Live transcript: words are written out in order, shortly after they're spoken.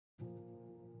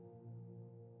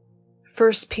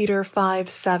1 Peter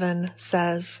 5:7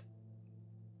 says,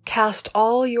 "Cast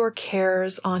all your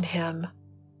cares on him,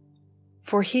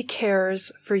 for he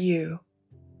cares for you."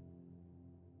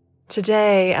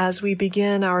 Today, as we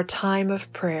begin our time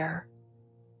of prayer,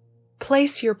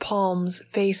 place your palms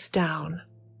face down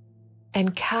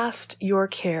and cast your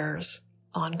cares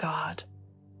on God.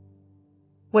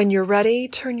 When you're ready,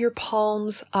 turn your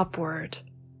palms upward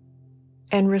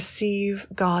and receive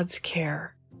God's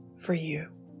care for you.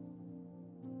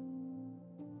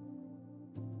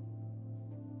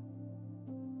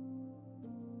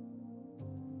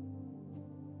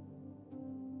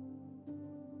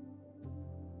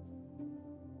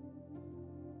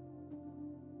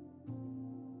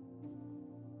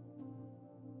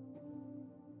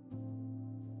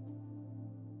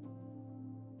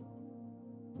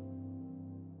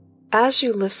 As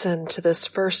you listen to this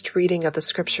first reading of the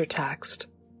scripture text,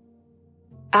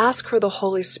 ask for the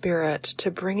Holy Spirit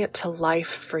to bring it to life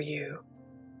for you,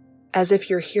 as if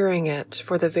you're hearing it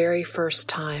for the very first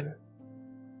time.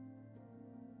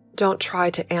 Don't try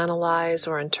to analyze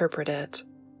or interpret it.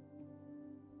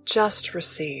 Just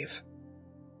receive.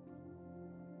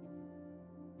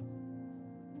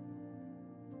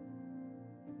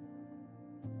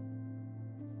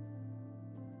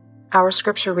 Our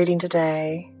scripture reading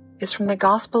today is from the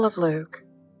Gospel of Luke,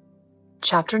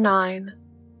 chapter 9,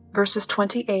 verses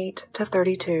 28 to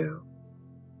 32.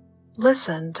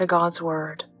 Listen to God's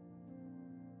word.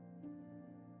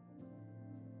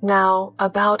 Now,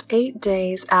 about 8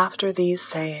 days after these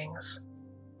sayings,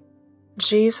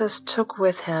 Jesus took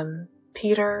with him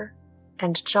Peter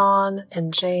and John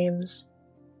and James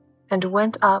and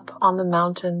went up on the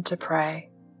mountain to pray.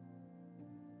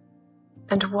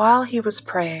 And while he was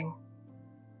praying,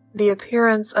 the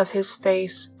appearance of his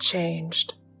face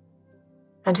changed,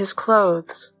 and his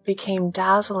clothes became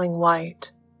dazzling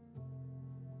white.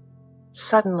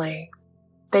 Suddenly,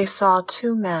 they saw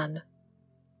 2 men,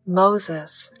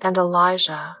 Moses and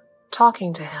Elijah,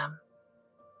 talking to him.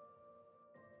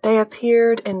 They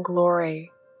appeared in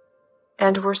glory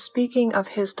and were speaking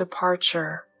of his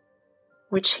departure,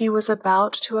 which he was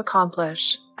about to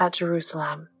accomplish at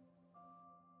Jerusalem.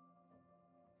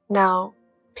 Now,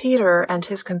 Peter and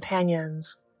his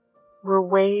companions were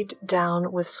weighed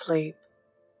down with sleep.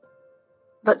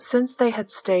 But since they had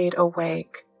stayed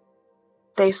awake,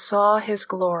 they saw his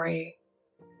glory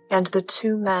and the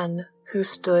 2 men who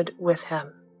stood with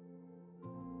him.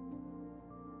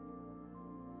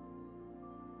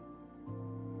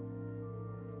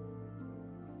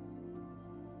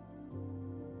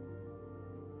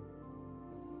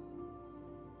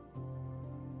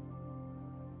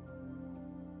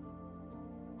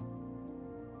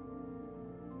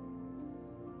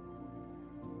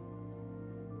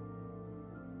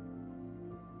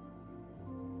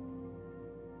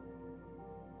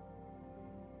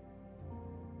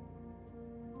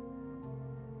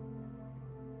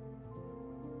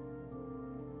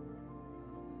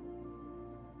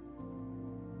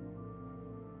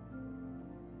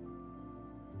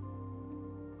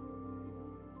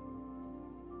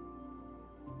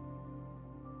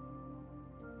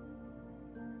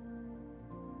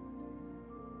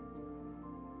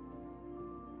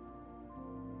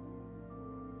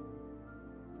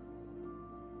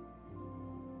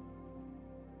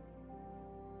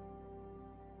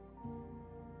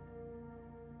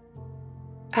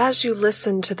 As you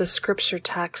listen to the scripture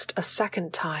text a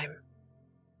second time,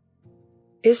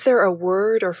 is there a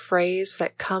word or phrase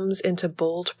that comes into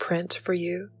bold print for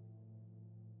you?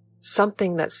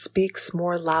 Something that speaks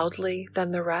more loudly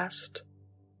than the rest?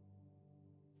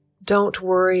 Don't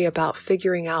worry about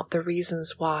figuring out the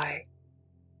reasons why.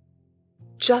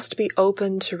 Just be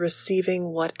open to receiving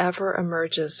whatever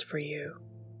emerges for you.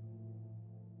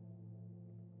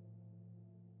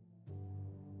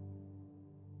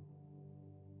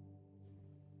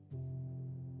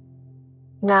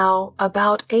 Now,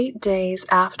 about 8 days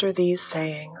after these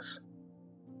sayings,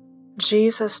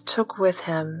 Jesus took with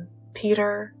him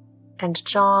Peter and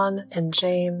John and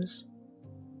James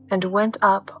and went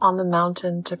up on the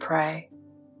mountain to pray.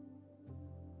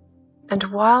 And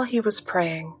while he was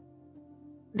praying,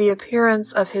 the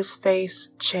appearance of his face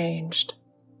changed,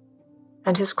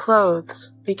 and his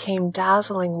clothes became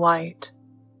dazzling white.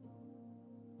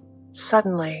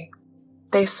 Suddenly,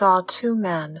 they saw 2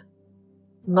 men,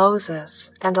 Moses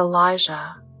and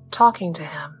Elijah, talking to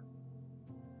him.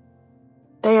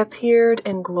 They appeared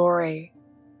in glory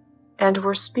and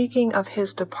were speaking of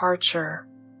his departure,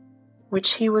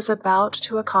 which he was about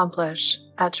to accomplish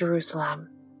at Jerusalem.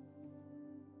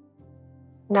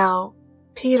 Now,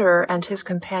 Peter and his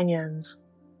companions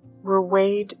were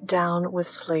weighed down with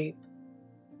sleep.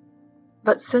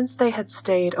 But since they had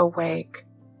stayed awake,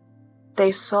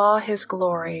 they saw his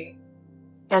glory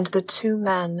and the two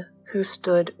men who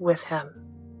stood with him.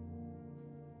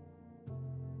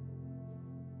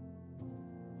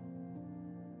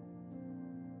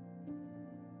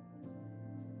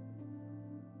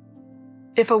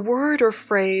 If a word or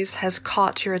phrase has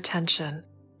caught your attention,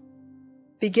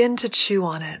 begin to chew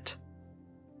on it.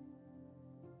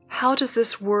 How does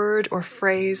this word or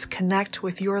phrase connect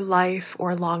with your life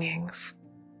or longings?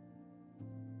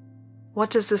 What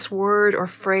does this word or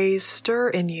phrase stir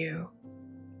in you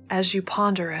as you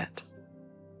ponder it?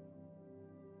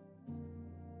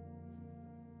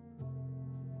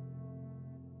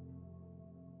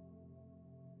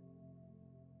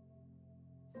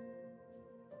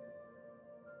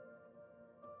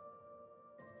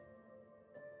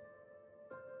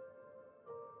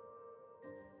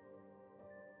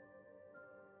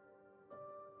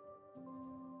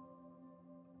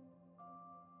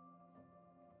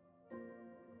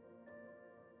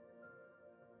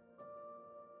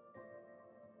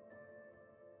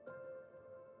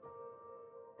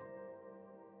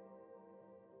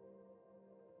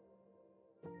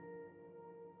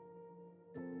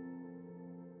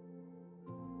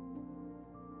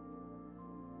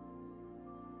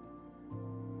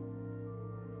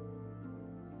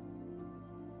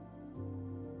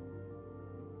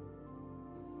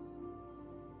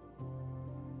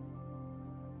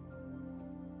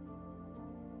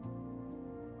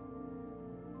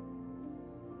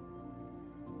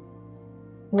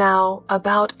 Now,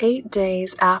 about 8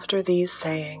 days after these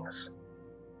sayings,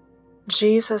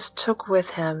 Jesus took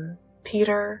with him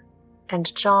Peter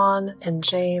and John and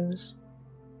James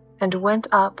and went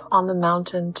up on the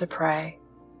mountain to pray.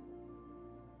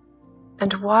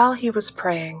 And while he was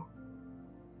praying,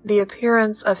 the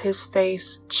appearance of his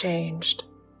face changed,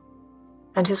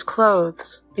 and his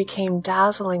clothes became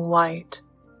dazzling white.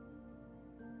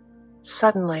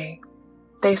 Suddenly,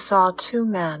 they saw two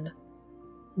men,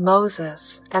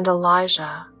 Moses and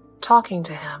Elijah, talking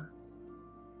to him.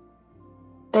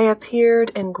 They appeared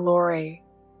in glory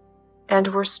and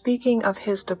were speaking of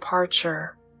his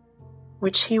departure,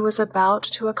 which he was about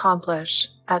to accomplish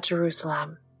at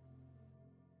Jerusalem.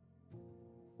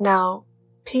 Now,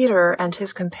 Peter and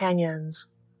his companions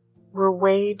were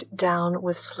weighed down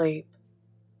with sleep.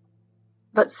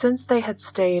 But since they had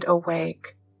stayed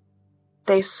awake,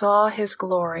 they saw his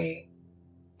glory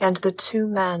and the two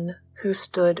men who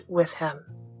stood with him.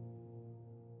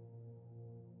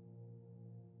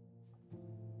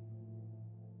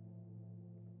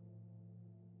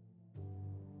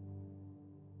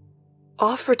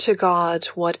 Offer to God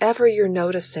whatever you're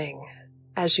noticing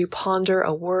as you ponder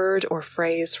a word or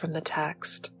phrase from the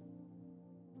text.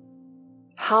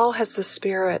 How has the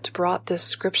Spirit brought this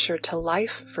scripture to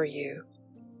life for you?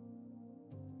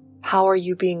 How are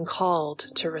you being called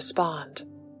to respond?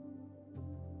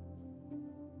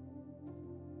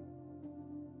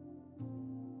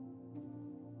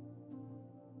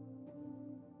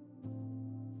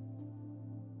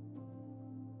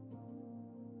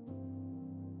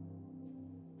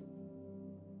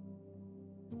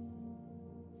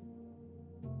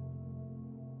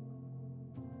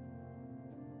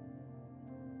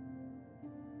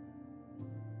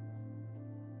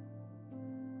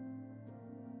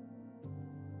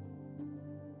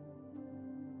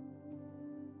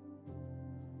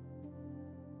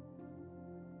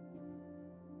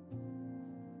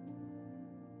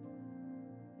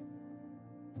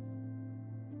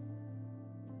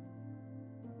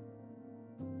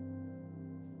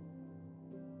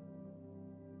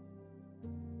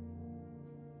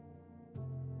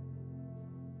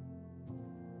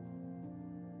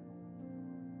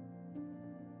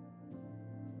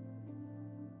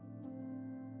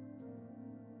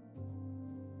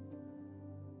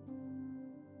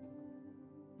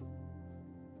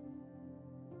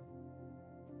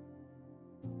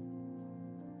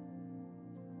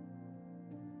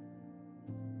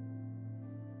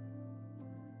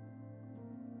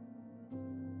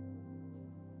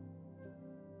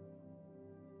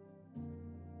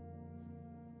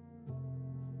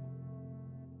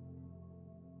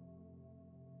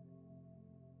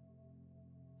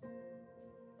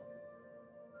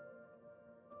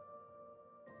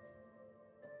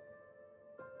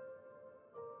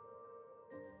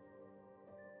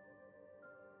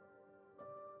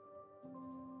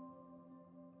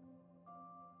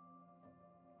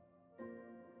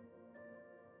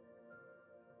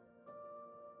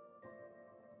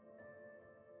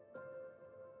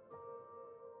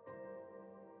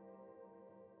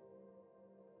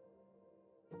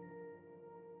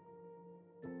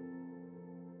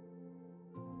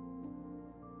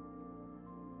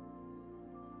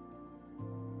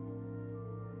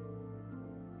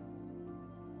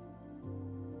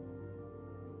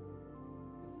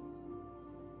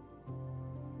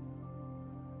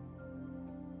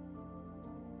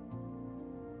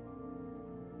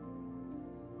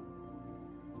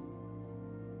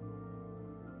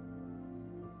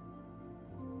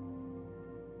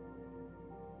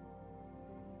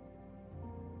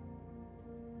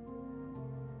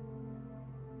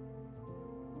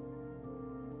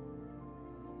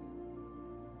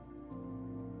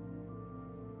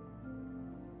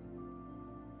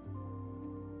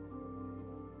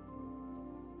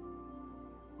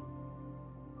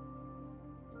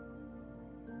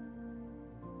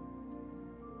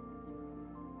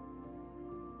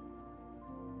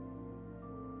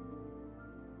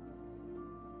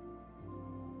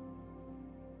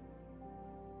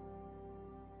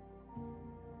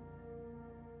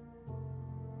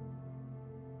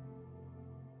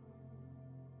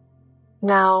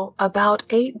 Now, about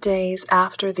 8 days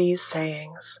after these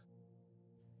sayings,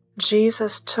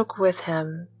 Jesus took with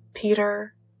him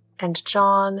Peter and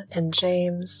John and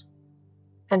James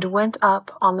and went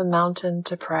up on the mountain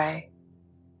to pray.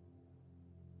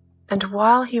 And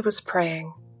while he was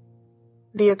praying,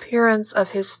 the appearance of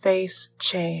his face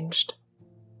changed,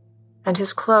 and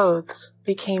his clothes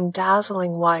became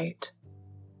dazzling white.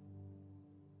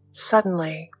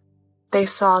 Suddenly, they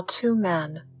saw 2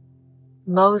 men,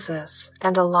 Moses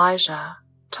and Elijah,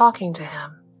 talking to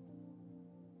him.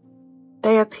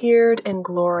 They appeared in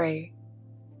glory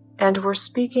and were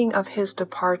speaking of his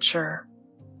departure,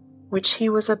 which he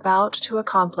was about to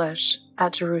accomplish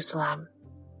at Jerusalem.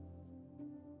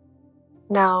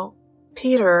 Now,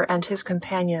 Peter and his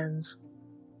companions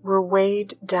were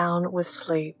weighed down with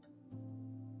sleep.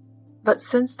 But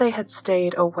since they had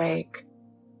stayed awake,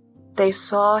 they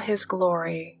saw his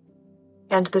glory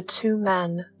and the 2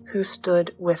 men who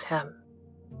stood with him.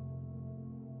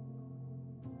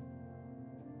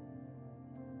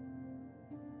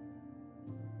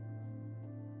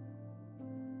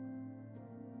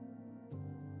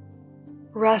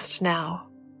 Rest now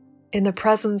in the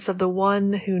presence of the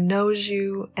one who knows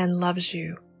you and loves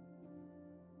you.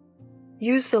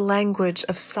 Use the language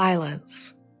of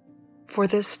silence for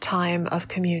this time of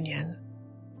communion.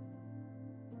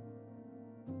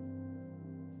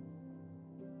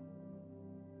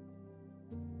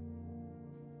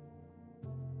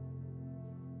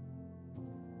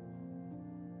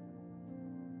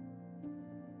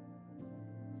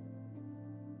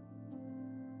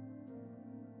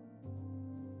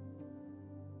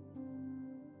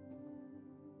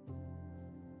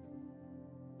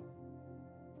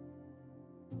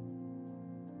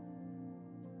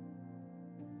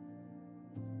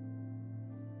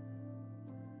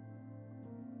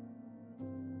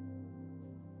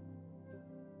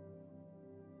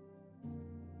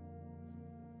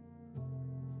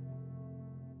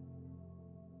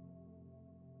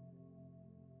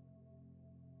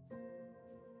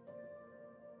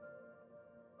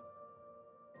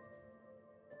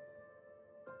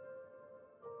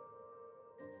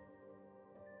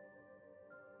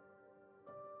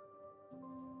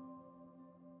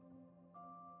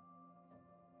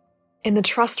 In the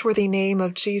trustworthy name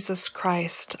of Jesus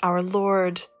Christ, our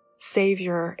Lord,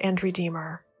 Savior, and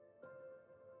Redeemer.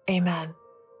 Amen.